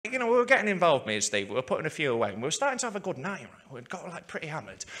you know, we were getting involved, me and Steve. We were putting a few away, and we were starting to have a good night, right? We'd got, like, pretty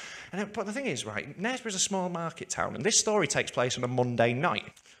hammered. But the thing is, right, Knaresborough's a small market town, and this story takes place on a Monday night.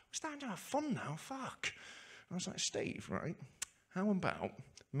 We're starting to have fun now, fuck. I was like, Steve, right, how about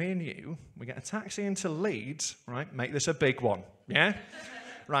me and you, we get a taxi into Leeds, right, make this a big one, yeah?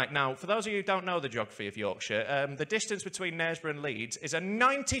 Right, now, for those of you who don't know the geography of Yorkshire, the distance between Knaresborough and Leeds is a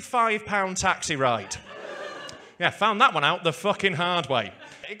 £95 taxi ride. Yeah, found that one out the fucking hard way.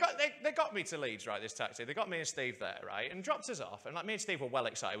 They got me to Leeds, right, this taxi. They got me and Steve there, right, and dropped us off. And like me and Steve were well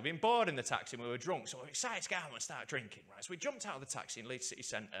excited. We'd been bored in the taxi and we were drunk, so we were excited to get home and start drinking, right? So we jumped out of the taxi in Leeds city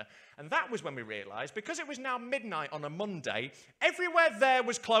centre, and that was when we realised, because it was now midnight on a Monday, everywhere there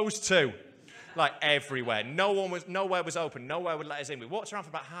was closed too. Like, everywhere. Nowhere was open. Nowhere would let us in. We walked around for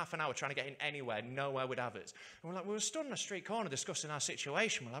about half an hour trying to get in anywhere. Nowhere would have us. And we were stood on a street corner discussing our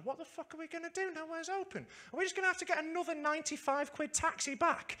situation. We're like, what the fuck are we going to do? Nowhere's open. Are we just going to have to get another 95 quid taxi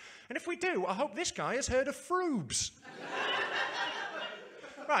back? And if we do, I hope this guy has heard of Froobs.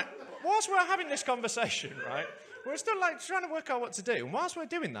 Right. Whilst we're having this conversation, right, we're still, like, trying to work out what to do. And whilst we're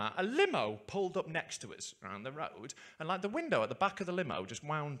doing that, a limo pulled up next to us around the road, and, like, the window at the back of the limo just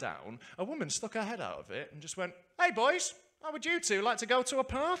wound down. A woman stuck her head out of it and just went, hey, boys, how would you two like to go to a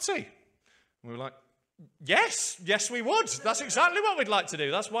party? And we were like, yes, we would. That's exactly what we'd like to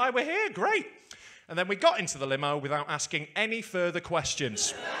do. That's why we're here. Great. And then we got into the limo without asking any further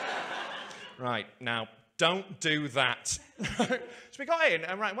questions. Right, now, don't do that. So we got in,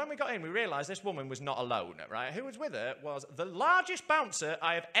 and right, when we got in, we realised this woman was not alone, right? Who was with her was the largest bouncer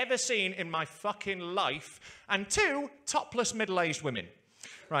I have ever seen in my fucking life, and 2 topless middle-aged women.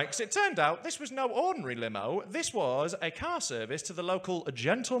 Right, because it turned out this was no ordinary limo. This was a car service to the local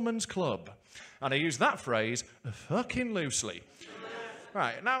gentleman's club. And I use that phrase fucking loosely.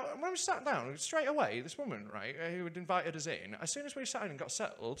 Right, now, when we sat down, straight away, this woman, right, who had invited us in, as soon as we sat in and got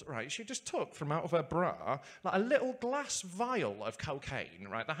settled, right, she just took from out of her bra, like, a little glass vial of cocaine,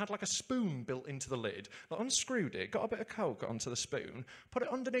 right, that had, like, a spoon built into the lid, that unscrewed it, got a bit of coke onto the spoon, put it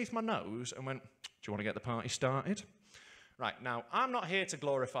underneath my nose, and went, do you want to get the party started? Right, now, I'm not here to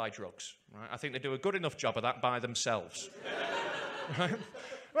glorify drugs, right? I think they do a good enough job of that by themselves. Right?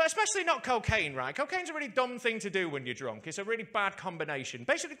 Well, especially not cocaine, right? Cocaine's a really dumb thing to do when you're drunk. It's a really bad combination.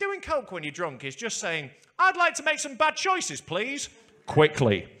 Basically, doing coke when you're drunk is just saying, I'd like to make some bad choices, please.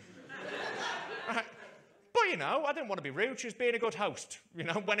 Quickly. Right. But, you know, I didn't want to be rude. She was being a good host, you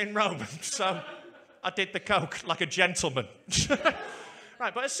know, when in Rome. So I did the coke like a gentleman.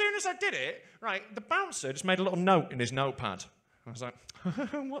 Right, but as soon as I did it, right, the bouncer just made a little note in his notepad. I was like,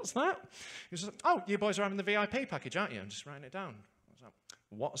 what's that? He was like, oh, you boys are having the VIP package, aren't you? I'm just writing it down. I was like,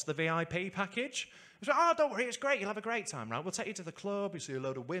 what's the VIP package? He was like, oh, don't worry, it's great. You'll have a great time, right? We'll take you to the club. You'll see a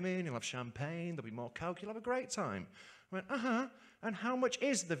load of women. You'll have champagne. There'll be more coke. You'll have a great time. I went, uh-huh. And how much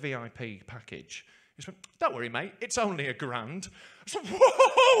is the VIP package? He went, don't worry, mate. It's only £1,000. I was like,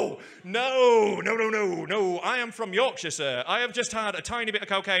 whoa! No. I am from Yorkshire, sir. I have just had a tiny bit of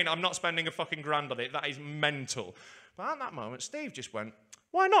cocaine. I'm not spending a fucking grand on it. That is mental. But at that moment, Steve just went,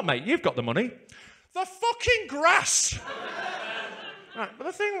 why not, mate? You've got the money. The fucking grass! Right, but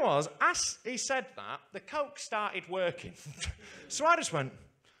the thing was, as he said that, the coke started working. So I just went,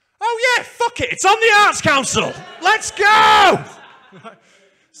 oh yeah, fuck it, it's on the Arts Council! Let's go!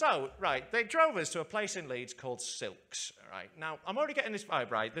 So, right, they drove us to a place in Leeds called Silks, right? Now, I'm already getting this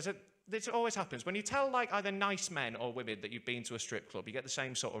vibe, right? This always happens. When you tell, like, either nice men or women that you've been to a strip club, you get the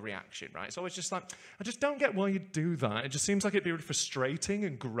same sort of reaction, right? It's always just like, I just don't get why you do that. It just seems like it'd be really frustrating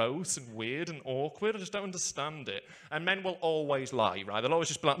and gross and weird and awkward. I just don't understand it. And men will always lie, right? They'll always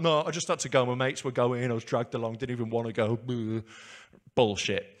just be like, no, I just had to go. My mates were going. I was dragged along. Didn't even want to go.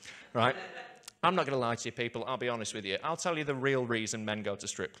 Bullshit, right? I'm not going to lie to you, people. I'll be honest with you. I'll tell you the real reason men go to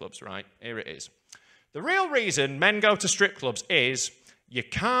strip clubs, right? Here it is. The real reason men go to strip clubs is you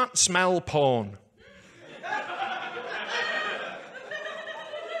can't smell porn.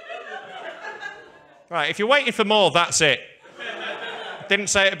 Right, if you're waiting for more, that's it. Didn't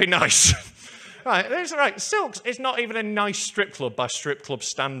say it'd be nice. Right, Silks is not even a nice strip club by strip club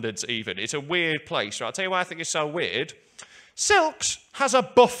standards even. It's a weird place, right? I'll tell you why I think it's so weird. Silks has a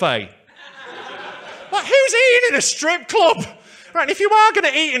buffet. Like, who's eating in a strip club? Right, if you are going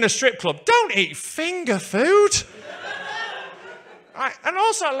to eat in a strip club, don't eat finger food. Right, and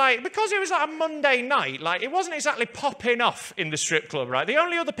also, like, because it was like a Monday night, like, it wasn't exactly popping off in the strip club, right? The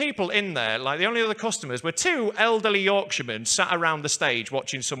only other people in there, like, the only other customers were 2 elderly Yorkshiremen sat around the stage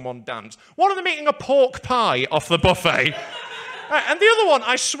watching someone dance. One of them eating a pork pie off the buffet. Right, and the other one,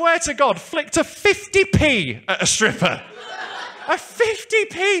 I swear to God, flicked a 50p at a stripper. A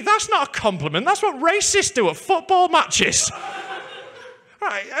 50p? That's not a compliment. That's what racists do at football matches.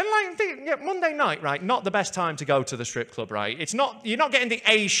 Right, and like, Monday night, right, not the best time to go to the strip club, right? You're not getting the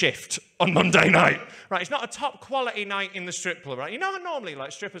A shift on Monday night, right? It's not a top quality night in the strip club, right? You know how normally,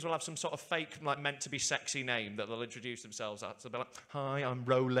 like, strippers will have some sort of fake, like, meant to be sexy name that they'll introduce themselves as. They'll be like, hi, I'm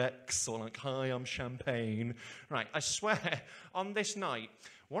Rolex, or like, hi, I'm Champagne. Right, I swear, on this night,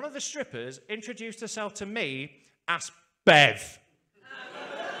 one of the strippers introduced herself to me as Bev.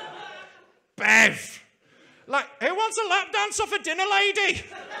 Bev. Like, who wants a lap dance off a dinner lady?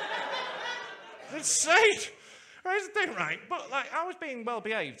 Insane. Right, here's the thing, right? But, like, I was being well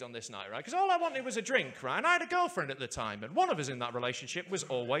behaved on this night, right? Because all I wanted was a drink, right? And I had a girlfriend at the time, and one of us in that relationship was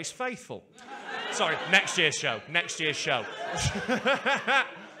always faithful. Sorry, next year's show. Next year's show.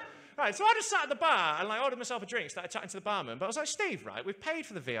 Right, so I just sat at the bar and, like, ordered myself a drink, started chatting to the barman. But I was like, Steve, right, we've paid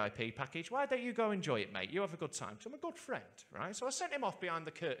for the VIP package. Why don't you go enjoy it, mate? You have a good time. Because I'm a good friend, right? So I sent him off behind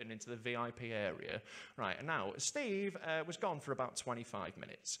the curtain into the VIP area. Right, and now Steve was gone for about 25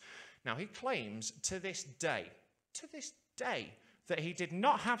 minutes. Now, he claims to this day, that he did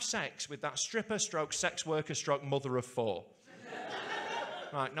not have sex with that stripper stroke sex worker stroke mother of four.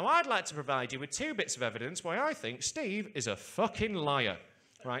 Right, now I'd like to provide you with 2 bits of evidence why I think Steve is a fucking liar.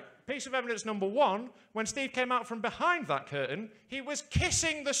 Right, piece of evidence number 1, when Steve came out from behind that curtain, he was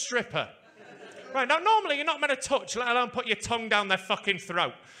kissing the stripper. Right, now normally you're not meant to touch, let alone put your tongue down their fucking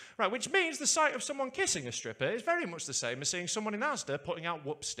throat. Right, which means the sight of someone kissing a stripper is very much the same as seeing someone in Asda putting out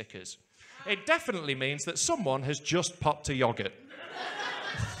whoop stickers. It definitely means that someone has just popped a yoghurt.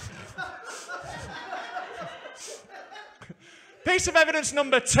 Piece of evidence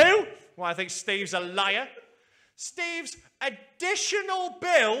number 2, why I think Steve's a liar. Steve's additional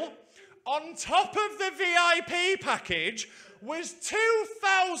bill on top of the VIP package was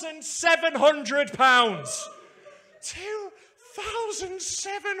 £2,700.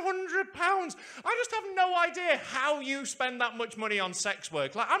 £2,700. I just have no idea how you spend that much money on sex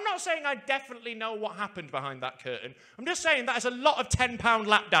work. Like, I'm not saying I definitely know what happened behind that curtain. I'm just saying that is a lot of £10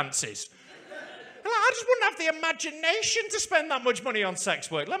 lap dances. Like, I just wouldn't have the imagination to spend that much money on sex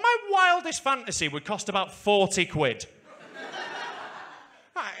work. Like, my wildest fantasy would cost about 40 quid.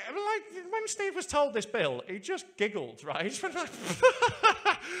 Like, when Steve was told this bill, he just giggled, right? He just went like,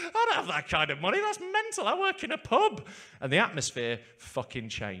 I don't have that kind of money. That's mental. I work in a pub. And the atmosphere fucking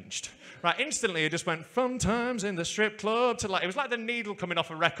changed. Right, instantly it just went, fun times in the strip club, to like, it was like the needle coming off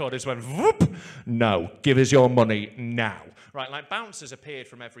a record. It just went, whoop. No, give us your money now. Right, like bouncers appeared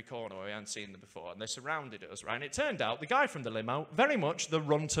from every corner where we hadn't seen them before, and they surrounded us, right? And it turned out the guy from the limo, very much the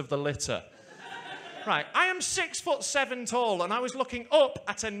runt of the litter. Right, I am 6'7" tall, and I was looking up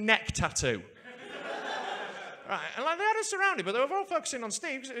at a neck tattoo. Right, and like they had us surrounded, but they were all focusing on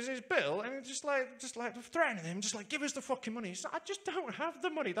Steve because it was his bill, and just like threatening him, just like, give us the fucking money. He's like, I just don't have the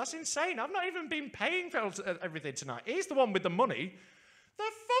money. That's insane. I've not even been paying for everything tonight. He's the one with the money. The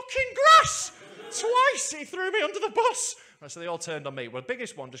fucking grass! Twice he threw me under the bus. Right, so they all turned on me. Well, the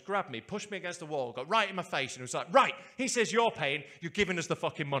biggest one just grabbed me, pushed me against the wall, got right in my face, and was like, right, he says you're paying, you're giving us the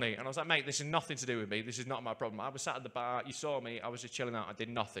fucking money. And I was like, mate, this is nothing to do with me. This is not my problem. I was sat at the bar, you saw me, I was just chilling out, I did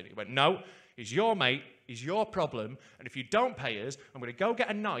nothing. He went, no, he's your mate, he's your problem, and if you don't pay us, I'm going to go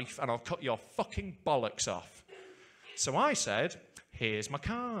get a knife and I'll cut your fucking bollocks off. So I said, here's my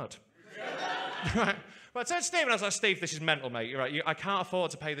card. Right. Well, I turned to Steve and I was like, Steve, this is mental, mate. You're right. I can't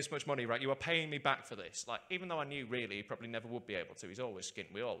afford to pay this much money, right? You are paying me back for this. Like, even though I knew really he probably never would be able to. He's always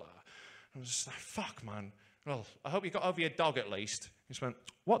skint. We all are. I was just like, fuck, man. Well, I hope you got over your dog at least. He just went,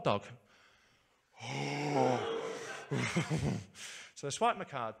 what dog? So I swiped my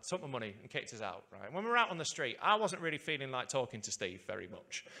card, took my money and kicked us out, right? When we were out on the street, I wasn't really feeling like talking to Steve very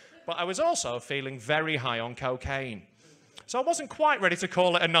much. But I was also feeling very high on cocaine. So I wasn't quite ready to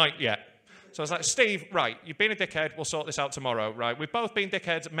call it a night yet. So I was like, Steve, right, you've been a dickhead, we'll sort this out tomorrow, right? We've both been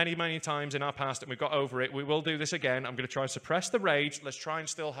dickheads many, many times in our past and we've got over it. We will do this again. I'm going to try and suppress the rage. Let's try and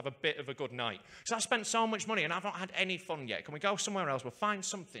still have a bit of a good night. Because I've spent so much money and I've not had any fun yet. Can we go somewhere else? We'll find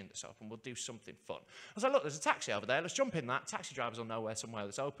something that's open. We'll do something fun. I was like, look, there's a taxi over there. Let's jump in that. Taxi drivers will know where somewhere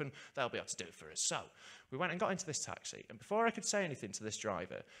that's open. They'll be able to do it for us. So we went and got into this taxi. And before I could say anything to this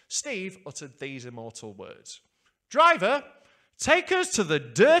driver, Steve uttered these immortal words. Driver, take us to the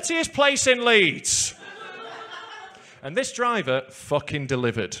dirtiest place in Leeds. And this driver fucking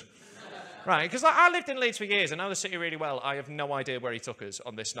delivered. Right, because like, I lived in Leeds for years. I know the city really well. I have no idea where he took us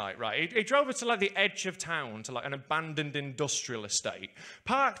on this night, right? He drove us to like the edge of town, to like an abandoned industrial estate,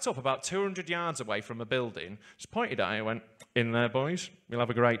 parked up about 200 yards away from a building, just pointed at it and went, in there, boys, we'll have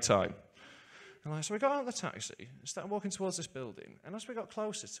a great time. And like, so we got out of the taxi and started walking towards this building. And as we got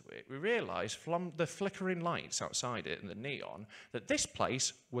closer to it, we realised from the flickering lights outside it and the neon that this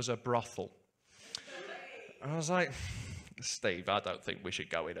place was a brothel. And I was like, Steve, I don't think we should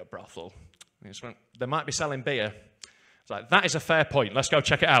go in a brothel. He just went, they might be selling beer. I was like, that is a fair point. Let's go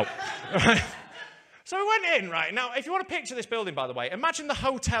check it out. So we went in, right? Now, if you want to picture this building, by the way, imagine the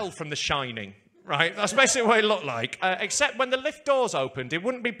hotel from The Shining, right? That's basically what it looked like. Except when the lift doors opened, it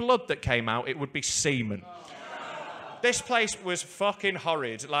wouldn't be blood that came out, it would be semen. This place was fucking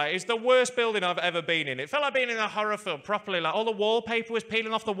horrid. Like, it's the worst building I've ever been in. It felt like being in a horror film, properly. Like, all the wallpaper was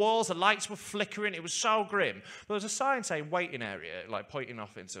peeling off the walls, the lights were flickering. It was so grim. But there was a sign saying waiting area, like pointing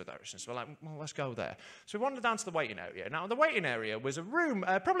off into a direction. So we're like, well, let's go there. So we wandered down to the waiting area. Now, the waiting area was a room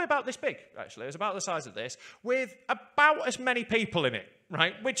probably about this big, actually. It was about the size of this, with about as many people in it,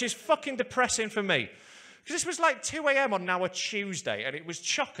 right? Which is fucking depressing for me. Because this was like 2 a.m. on now a Tuesday, and it was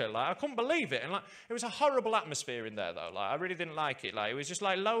chocker. Like, I couldn't believe it. And like, it was a horrible atmosphere in there, though. Like, I really didn't like it. Like, it was just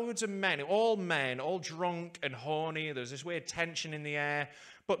like loads of men, all drunk and horny. There was this weird tension in the air.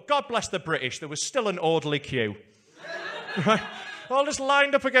 But God bless the British, there was still an orderly queue. Right? All just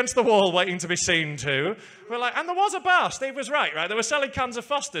lined up against the wall waiting to be seen to. We're like, and there was a bar, Steve was right? They were selling cans of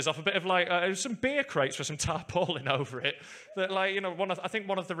Foster's off a bit of like, some beer crates with some tarpaulin over it. That like, you know, I think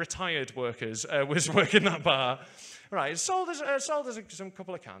one of the retired workers was working that bar. Right, it sold us some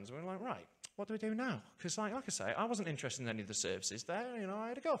couple of cans. And we're like, right, what do we do now? Because like I say, I wasn't interested in any of the services there. You know, I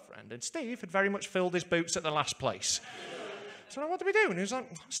had a girlfriend. And Steve had very much filled his boots at the last place. So what do we do? And he was like,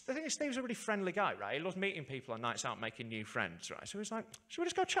 I think Steve's a really friendly guy, right? He loves meeting people on nights out, making new friends, right? So he was like, should we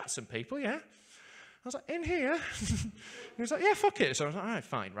just go chat to some people, yeah? I was like, in here? He was like, yeah, fuck it. So I was like, all right,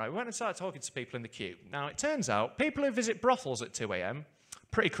 fine, right? We went and started talking to people in the queue. Now, it turns out, people who visit brothels at 2 a.m,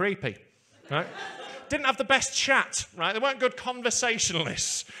 pretty creepy, right? Didn't have the best chat, right? They weren't good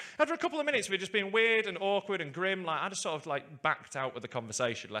conversationalists. After a couple of minutes, we'd just been weird and awkward and grim. Like, I just sort of like backed out with the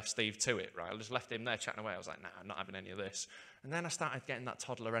conversation, left Steve to it, right? I just left him there chatting away. I was like, nah, I'm not having any of this. And then I started getting that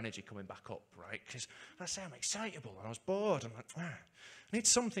toddler energy coming back up, right? Because I say I'm excitable and I was bored. I'm like, I need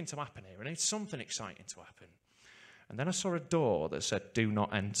something to happen here. I need something exciting to happen. And then I saw a door that said, do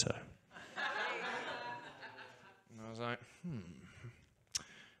not enter. And I was like,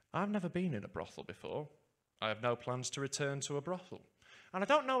 I've never been in a brothel before. I have no plans to return to a brothel. And I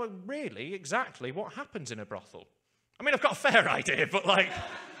don't know really exactly what happens in a brothel. I mean, I've got a fair idea, but like,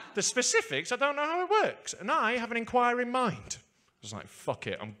 the specifics, I don't know how it works. And I have an inquiring mind. I was like, fuck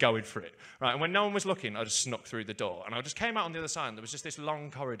it, I'm going for it. Right, and when no one was looking, I just snuck through the door. And I just came out on the other side, and there was just this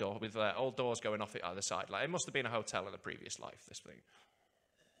long corridor with all doors going off it either side. Like, it must have been a hotel in a previous life, this thing.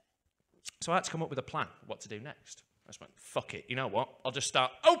 So I had to come up with a plan, what to do next. I just went, fuck it, you know what? I'll just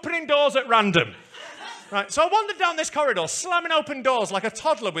start opening doors at random. Right, so I wandered down this corridor, slamming open doors like a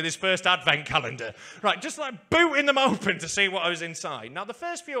toddler with his first advent calendar. Right, just like booting them open to see what I was inside. Now, the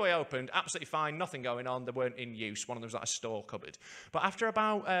first few I opened, absolutely fine, nothing going on. They weren't in use. One of them was like a store cupboard. But after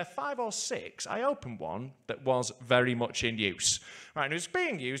about 5 or 6, I opened one that was very much in use. Right, and it was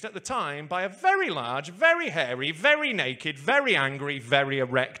being used at the time by a very large, very hairy, very naked, very angry, very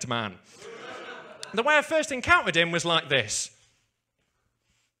erect man. The way I first encountered him was like this.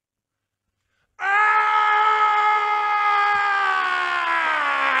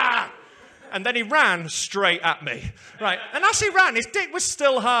 And then he ran straight at me. Right, and as he ran, his dick was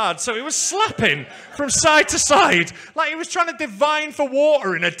still hard, so he was slapping from side to side, like he was trying to divine for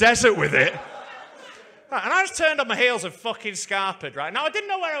water in a desert with it. Right, and I just turned on my heels and fucking scarpered, right? Now, I didn't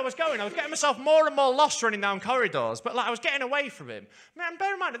know where I was going. I was getting myself more and more lost running down corridors, but like I was getting away from him. Man,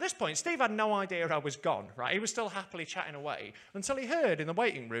 bear in mind, at this point, Steve had no idea I was gone, right? He was still happily chatting away until he heard in the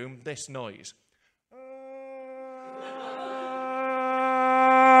waiting room this noise.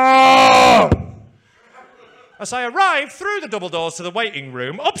 As I arrived through the double doors to the waiting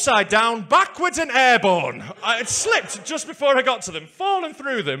room, upside down, backwards and airborne. I had slipped just before I got to them, fallen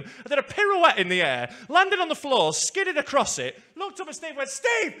through them, I did a pirouette in the air, landed on the floor, skidded across it, looked up at Steve and went,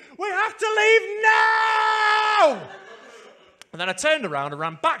 Steve, we have to leave now! And then I turned around and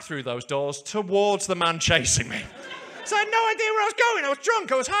ran back through those doors towards the man chasing me. So I had no idea where I was going. I was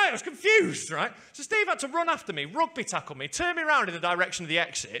drunk, I was high, I was confused, right? So Steve had to run after me, rugby tackle me, turn me around in the direction of the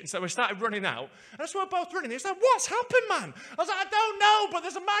exit. And so we started running out. And as we were both running, he was like, what's happened, man? I was like, I don't know, but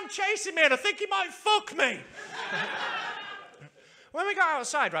there's a man chasing me and I think he might fuck me. When we got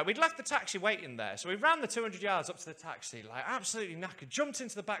outside, right, we'd left the taxi waiting there. So we ran the 200 yards up to the taxi, like absolutely knackered, jumped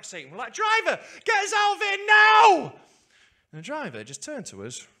into the back seat and we're like, driver, get us out of here now! And the driver just turned to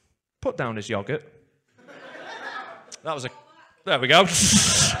us, put down his yoghurt. That was a... There we go.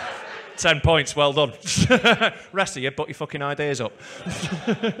 10 points, well done. Rest of you, put your fucking ideas up.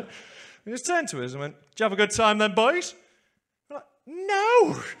 He just turned to us and went, did you have a good time then, boys? We're like,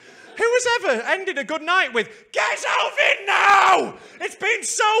 no! Who has ever ended a good night with, get out of it now! It's been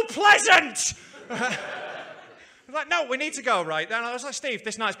so pleasant! was like, no, we need to go, right? Then I was like, Steve,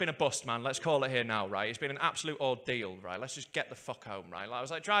 this night's been a bust, man. Let's call it here now, right? It's been an absolute ordeal, right? Let's just get the fuck home, right? Like, I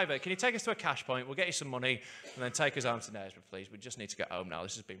was like, driver, can you take us to a cash point? We'll get you some money and then take us home to Knaresborough, please. We just need to get home now.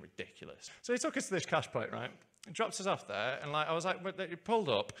 This has been ridiculous. So he took us to this cash point, right? And dropped us off there, and like I was like, he pulled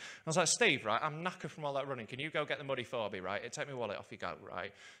up. I was like, Steve, right? I'm knackered from all that running. Can you go get the money for me, right? Take my wallet, off you go,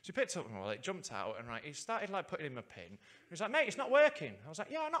 right? So he picked up my wallet, jumped out, and right, he started like putting in my pin. He was like, mate, it's not working. I was like,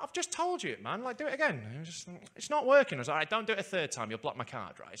 yeah, no, I've just told you, man. Like, do it again. He was just, it's not working. I was like, all right, don't do it a third time. You'll block my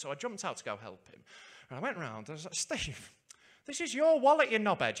card, right? So I jumped out to go help him. And I went round. I was like, Steve, this is your wallet, you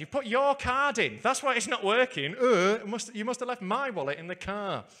knobhead. You put your card in. That's why it's not working. You must have left my wallet in the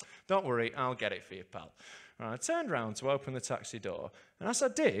car. Don't worry, I'll get it for you, pal. Right, I turned round to open the taxi door, and as I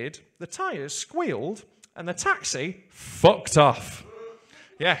did, the tyres squealed, and the taxi fucked off.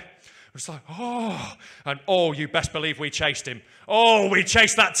 Yeah. It was like, oh, and oh, you best believe we chased him. Oh, we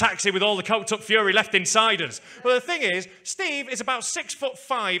chased that taxi with all the coked up fury left inside us. But the thing is, Steve is about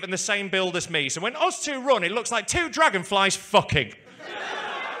 6'5" and the same build as me, so when us two run, it looks like two dragonflies fucking.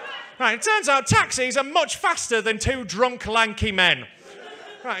 Right, it turns out taxis are much faster than two drunk, lanky men.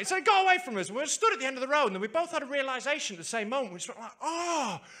 Right, so he got away from us, and we stood at the end of the road, and then we both had a realisation at the same moment. We just went like,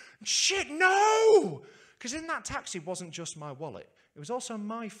 oh, shit, no! Because in that taxi wasn't just my wallet. It was also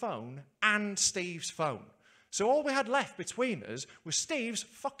my phone and Steve's phone. So all we had left between us was Steve's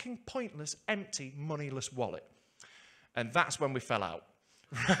fucking pointless, empty, moneyless wallet. And that's when we fell out.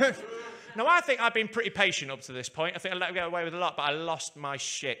 Now, I think I've been pretty patient up to this point. I think I let him get away with a lot, but I lost my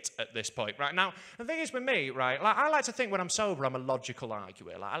shit at this point. Right now, the thing is with me, right, like, I like to think when I'm sober, I'm a logical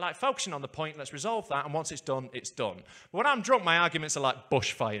arguer. Like, I like focusing on the point, let's resolve that, and once it's done, it's done. But when I'm drunk, my arguments are like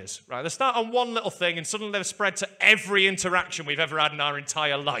bushfires, right? They start on one little thing, and suddenly they've spread to every interaction we've ever had in our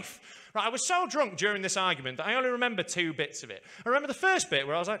entire life. Right, I was so drunk during this argument that I only remember 2 bits of it. I remember the first bit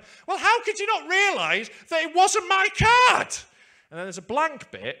where I was like, well, how could you not realise that it wasn't my card? And then there's a blank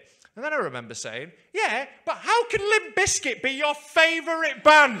bit. And then I remember saying, yeah, but how can Limp Bizkit be your favourite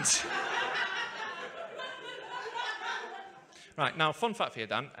band? Right, now, fun fact for you,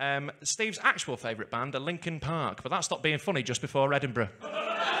 Dan. Steve's actual favourite band are Linkin Park, but that stopped being funny just before Edinburgh.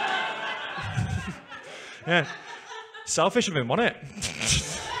 Yeah. Selfish of him, wasn't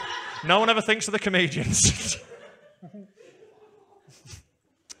it? No one ever thinks of the comedians.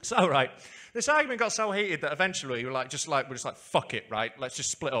 So, right. This argument got so heated that eventually we're just like, fuck it, right? Let's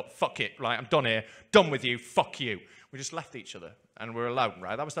just split up. Fuck it, right? I'm done here. Done with you. Fuck you. We just left each other and we were alone,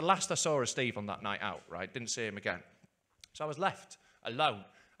 right? That was the last I saw of Steve on that night out, right? Didn't see him again. So I was left alone.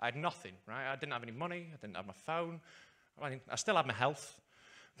 I had nothing, right? I didn't have any money. I didn't have my phone. I still had my health.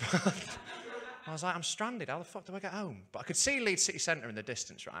 I was like, I'm stranded. How the fuck do I get home? But I could see Leeds city centre in the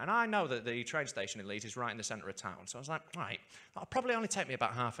distance, right? And I know that the train station in Leeds is right in the centre of town. So I was like, right, that'll probably only take me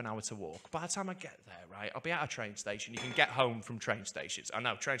about half an hour to walk. By the time I get there, right, I'll be at a train station. You can get home from train stations. I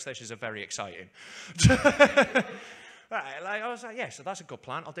know, train stations are very exciting. Right, like, I was like, yeah, so that's a good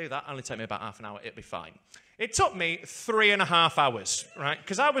plan. I'll do that. It'll only take me about half an hour. It'll be fine. It took me 3.5 hours, right?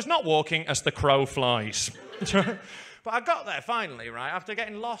 Because I was not walking as the crow flies. But I got there finally, right? After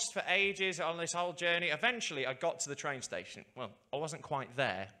getting lost for ages on this whole journey, eventually I got to the train station. Well, I wasn't quite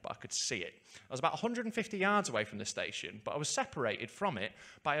there, but I could see it. I was about 150 yards away from the station, but I was separated from it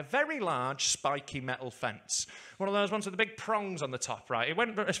by a very large, spiky metal fence. One of those ones with the big prongs on the top, right? It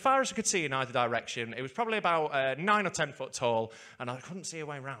went as far as I could see in either direction. It was probably about 9 or 10 foot tall, and I couldn't see a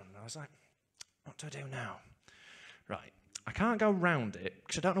way round. I was like, what do I do now? Right. I can't go round it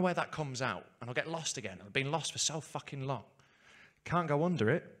because I don't know where that comes out and I'll get lost again. I've been lost for so fucking long. Can't go under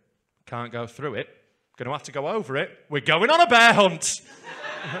it. Can't go through it. Going to have to go over it. We're going on a bear hunt.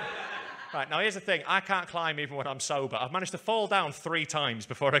 Right, now here's the thing. I can't climb even when I'm sober. I've managed to fall down 3 times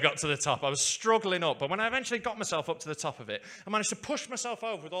before I got to the top. I was struggling up, but when I eventually got myself up to the top of it, I managed to push myself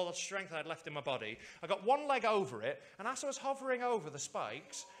over with all the strength I had left in my body. I got one leg over it, and as I was hovering over the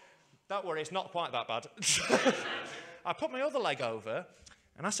spikes, don't worry, it's not quite that bad. I put my other leg over,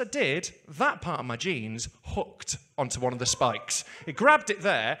 and as I did, that part of my jeans hooked onto one of the spikes. It grabbed it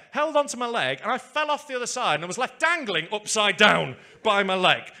there, held onto my leg, and I fell off the other side and I was left dangling upside down by my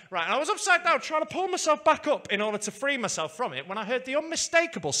leg. Right, and I was upside down trying to pull myself back up in order to free myself from it when I heard the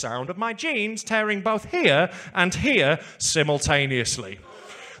unmistakable sound of my jeans tearing both here and here simultaneously,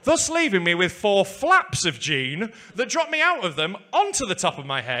 thus leaving me with 4 flaps of jean that dropped me out of them onto the top of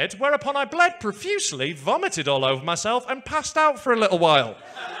my head, whereupon I bled profusely, vomited all over myself, and passed out for a little while.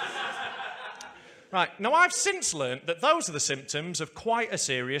 Right, now I've since learnt that those are the symptoms of quite a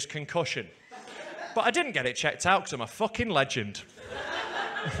serious concussion. But I didn't get it checked out because I'm a fucking legend.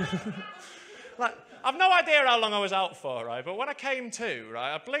 Like, I've no idea how long I was out for, right? But when I came to,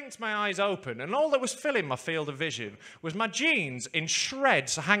 right, I blinked my eyes open, and all that was filling my field of vision was my jeans in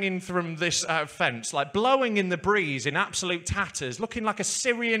shreds hanging from this fence, like blowing in the breeze in absolute tatters, looking like a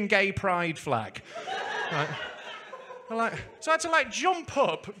Syrian gay pride flag. Right? So I had to jump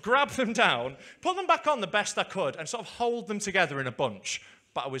up, grab them down, put them back on the best I could, and sort of hold them together in a bunch.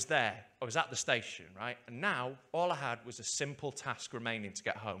 But I was there. I was at the station, right? And now all I had was a simple task remaining to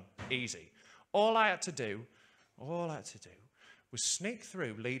get home. Easy. All I had to do was sneak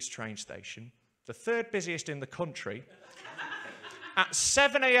through Leeds train station, the third busiest in the country, at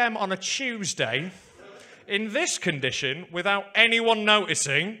 7 a.m. on a Tuesday, in this condition, without anyone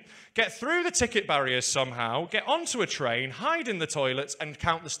noticing, get through the ticket barriers somehow, get onto a train, hide in the toilets, and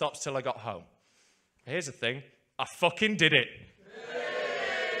count the stops till I got home. Here's the thing. I fucking did it.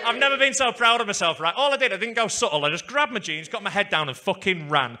 I've never been so proud of myself, right? All I didn't go subtle. I just grabbed my jeans, got my head down and fucking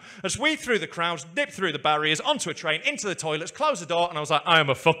ran. I just weaved through the crowds, dipped through the barriers, onto a train, into the toilets, closed the door, and I was like, I am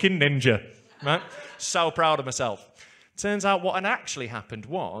a fucking ninja, right? So proud of myself. Turns out what had actually happened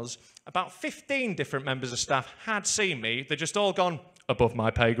was about 15 different members of staff had seen me. They'd just all gone above my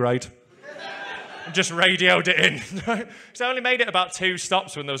pay grade. And just radioed it in. So I only made it about 2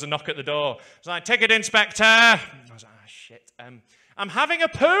 stops when there was a knock at the door. I was like, ticket inspector. I was like, shit. I'm having a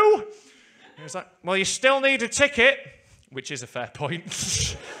poo. He was like, well, you still need a ticket, which is a fair point.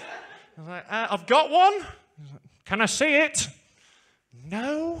 I was like, I've got one. Like, can I see it?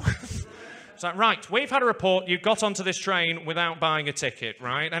 No. It's like, right, we've had a report, you got onto this train without buying a ticket,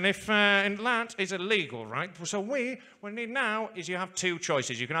 right? And if and that is illegal, right? So what we need now is you have 2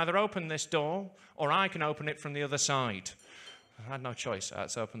 choices. You can either open this door, or I can open it from the other side. I had no choice. I had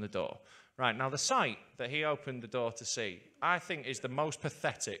to open the door. Right, now the sight that he opened the door to see, I think is the most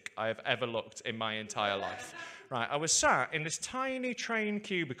pathetic I have ever looked in my entire life. Right, I was sat in this tiny train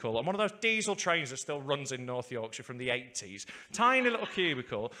cubicle on one of those diesel trains that still runs in North Yorkshire from the 80s. Tiny little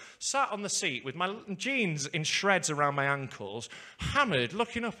cubicle, sat on the seat with my jeans in shreds around my ankles, hammered,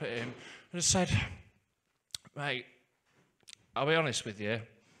 looking up at him, and said, mate, I'll be honest with you,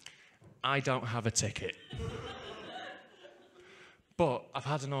 I don't have a ticket. But I've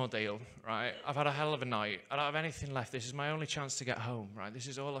had an ordeal, right? I've had a hell of a night. I don't have anything left. This is my only chance to get home, right? This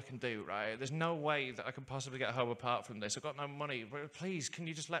is all I can do, right? There's no way that I can possibly get home apart from this. I've got no money. Please, can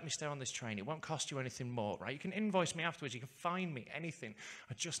you just let me stay on this train? It won't cost you anything more, right? You can invoice me afterwards. You can find me, anything.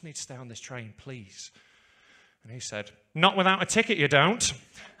 I just need to stay on this train, please. And he said, not without a ticket, you don't.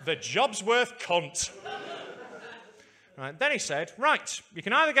 The job's worth cunt. Right, then he said, right, you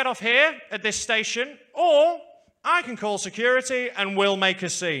can either get off here at this station, or I can call security and we'll make a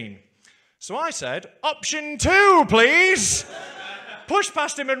scene. So I said, option 2, please. Pushed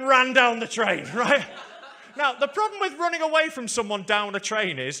past him and ran down the train, right? Now, the problem with running away from someone down a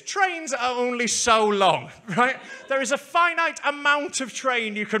train is trains are only so long, right? There is a finite amount of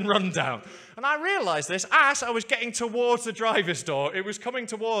train you can run down. And I realised this as I was getting towards the driver's door. It was coming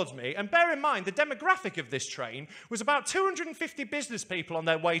towards me. And bear in mind, the demographic of this train was about 250 business people on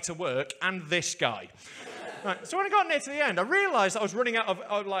their way to work and this guy. Right, so when I got near to the end, I realised I was running out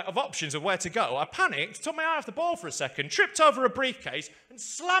of options of where to go. I panicked, took my eye off the ball for a second, tripped over a briefcase, and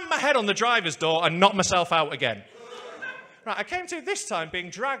slammed my head on the driver's door and knocked myself out again. Right, I came to this time being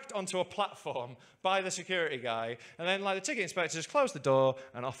dragged onto a platform by the security guy, and then the ticket inspector just closed the door,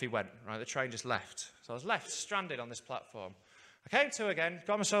 and off he went. Right, the train just left. So I was left stranded on this platform. I came to again,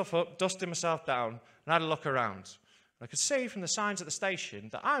 got myself up, dusted myself down, and had a look around. I could see from the signs at the station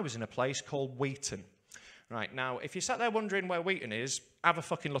that I was in a place called Wheaton. Right, now, if you sat there wondering where Wheaton is, have a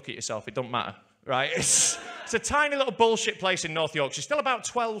fucking look at yourself. It doesn't matter, right? It's a tiny little bullshit place in North Yorkshire. Still about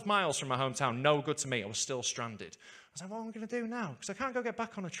 12 miles from my hometown. No good to me. I was still stranded. I was like, what am I going to do now? Because I can't go get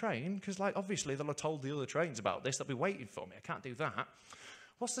back on a train, because, obviously they'll have told the other trains about this. They'll be waiting for me. I can't do that.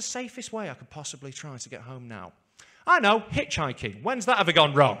 What's the safest way I could possibly try to get home now? I know, hitchhiking. When's that ever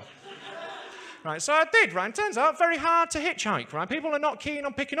gone wrong? Right, so I did, right? And turns out, very hard to hitchhike, right? People are not keen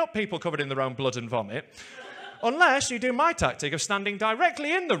on picking up people covered in their own blood and vomit, unless you do my tactic of standing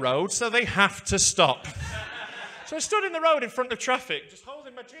directly in the road so they have to stop. So I stood in the road in front of traffic, just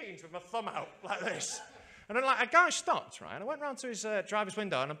holding my jeans with my thumb out like this. And then a guy stopped, right? And I went round to his driver's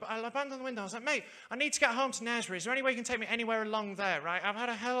window, and I banged on the window. I was like, mate, I need to get home to Knaresborough. Is there any way you can take me anywhere along there, right? I've had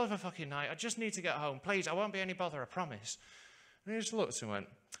a hell of a fucking night. I just need to get home. Please, I won't be any bother, I promise. And he just looked and went,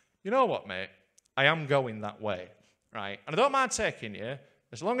 you know what, mate? I am going that way, right? And I don't mind taking you,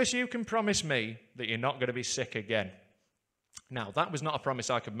 as long as you can promise me that you're not going to be sick again. Now, that was not a promise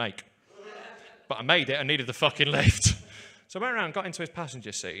I could make. But I made it. I needed the fucking lift. So I went around, got into his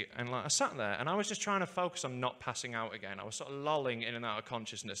passenger seat, and like I sat there, and I was just trying to focus on not passing out again. I was sort of lolling in and out of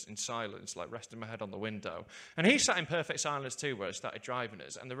consciousness in silence, like resting my head on the window. And he sat in perfect silence too, where I started driving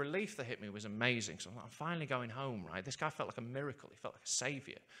us, and the relief that hit me was amazing. So I'm like, I'm finally going home, right? This guy felt like a miracle. He felt like a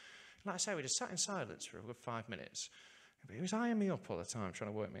saviour. Like I say, we just sat in silence for a good 5 minutes. But he was eyeing me up all the time,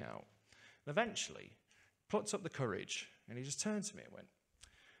 trying to work me out. And eventually, plucked up the courage, and he just turned to me and went,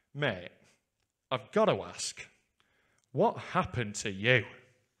 "Mate, I've got to ask, what happened to you?"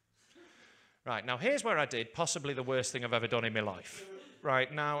 Right, now here's where I did possibly the worst thing I've ever done in my life. Right,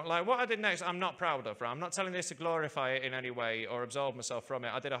 now, like what I did next, I'm not proud of, right? I'm not telling this to glorify it in any way or absolve myself from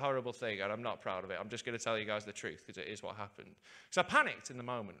it. I did a horrible thing and I'm not proud of it. I'm just going to tell you guys the truth because it is what happened. Because I panicked in the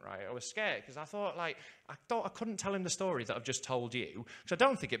moment, right? I was scared because I thought I couldn't tell him the story that I've just told you because I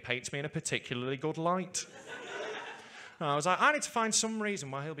don't think it paints me in a particularly good light. I was like, I need to find some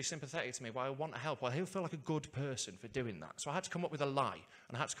reason why he'll be sympathetic to me, why I want to help, why he'll feel like a good person for doing that. So I had to come up with a lie,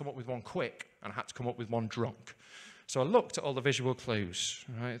 and I had to come up with one quick, and I had to come up with one drunk. So I looked at all the visual clues,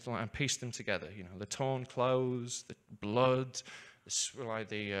 right, and pieced them together. You know, the torn clothes, the blood,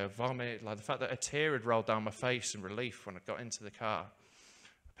 the vomit, like the fact that a tear had rolled down my face in relief when I got into the car.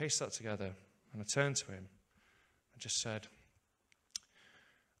 I pieced that together, and I turned to him and just said,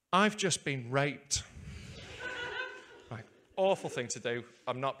 "I've just been raped." Awful thing to do.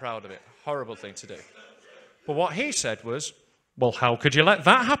 I'm not proud of it. Horrible thing to do. But what he said was, "Well, how could you let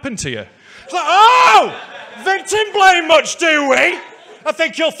that happen to you?" It's like, oh! Victim blame much, do we? I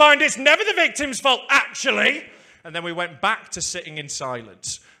think you'll find it's never the victim's fault, actually. And then we went back to sitting in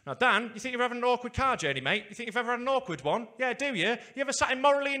silence. Now, Dan, you think you're having an awkward car journey, mate? You think you've ever had an awkward one? Yeah, do you? You ever sat in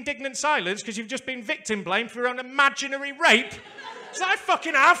morally indignant silence because you've just been victim blamed for your own imaginary rape? So I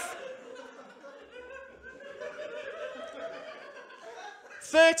fucking have.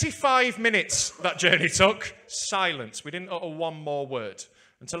 35 minutes that journey took. Silence. We didn't utter one more word.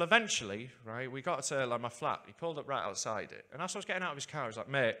 Until eventually, right, we got to my flat. He pulled up right outside it. And as I was getting out of his car, I was like,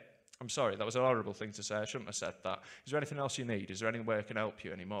 "Mate, I'm sorry. That was a horrible thing to say. I shouldn't have said that. Is there anything else you need? Is there any way I can help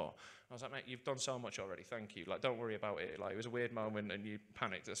you anymore?" I was like, "Mate, you've done so much already. Thank you. Like, don't worry about it. Like, it was a weird moment and you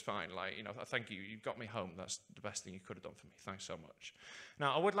panicked. That's fine. Like, you know, thank you. You got me home. That's the best thing you could have done for me. Thanks so much."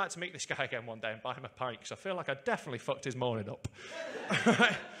 Now, I would like to meet this guy again one day and buy him a pint because I feel like I definitely fucked his morning up.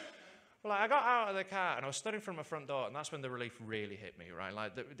 Well, I got out of the car and I was stood in front of my front door, and that's when the relief really hit me, right?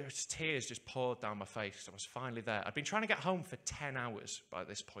 Like, there's tears just poured down my face because I was finally there. I'd been trying to get home for 10 hours by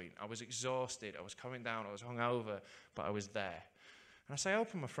this point. I was exhausted, I was coming down, I was hungover, but I was there. And as I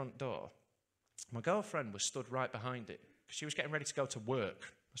opened my front door, my girlfriend was stood right behind it because she was getting ready to go to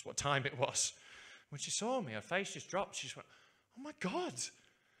work. That's what time it was. When she saw me, her face just dropped. She just went, "Oh my God,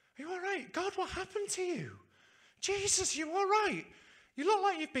 are you all right? God, what happened to you? Jesus, you all right? You look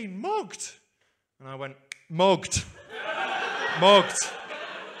like you've been mugged." And I went, "Mugged. Mugged.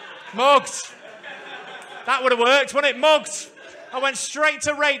 Mugged. That would have worked, wouldn't it? Mugged." I went straight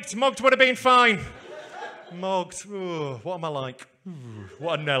to raped. Mugged would have been fine. Mugged. Ooh, what am I like? Ooh,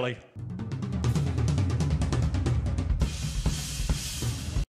 what a Nelly.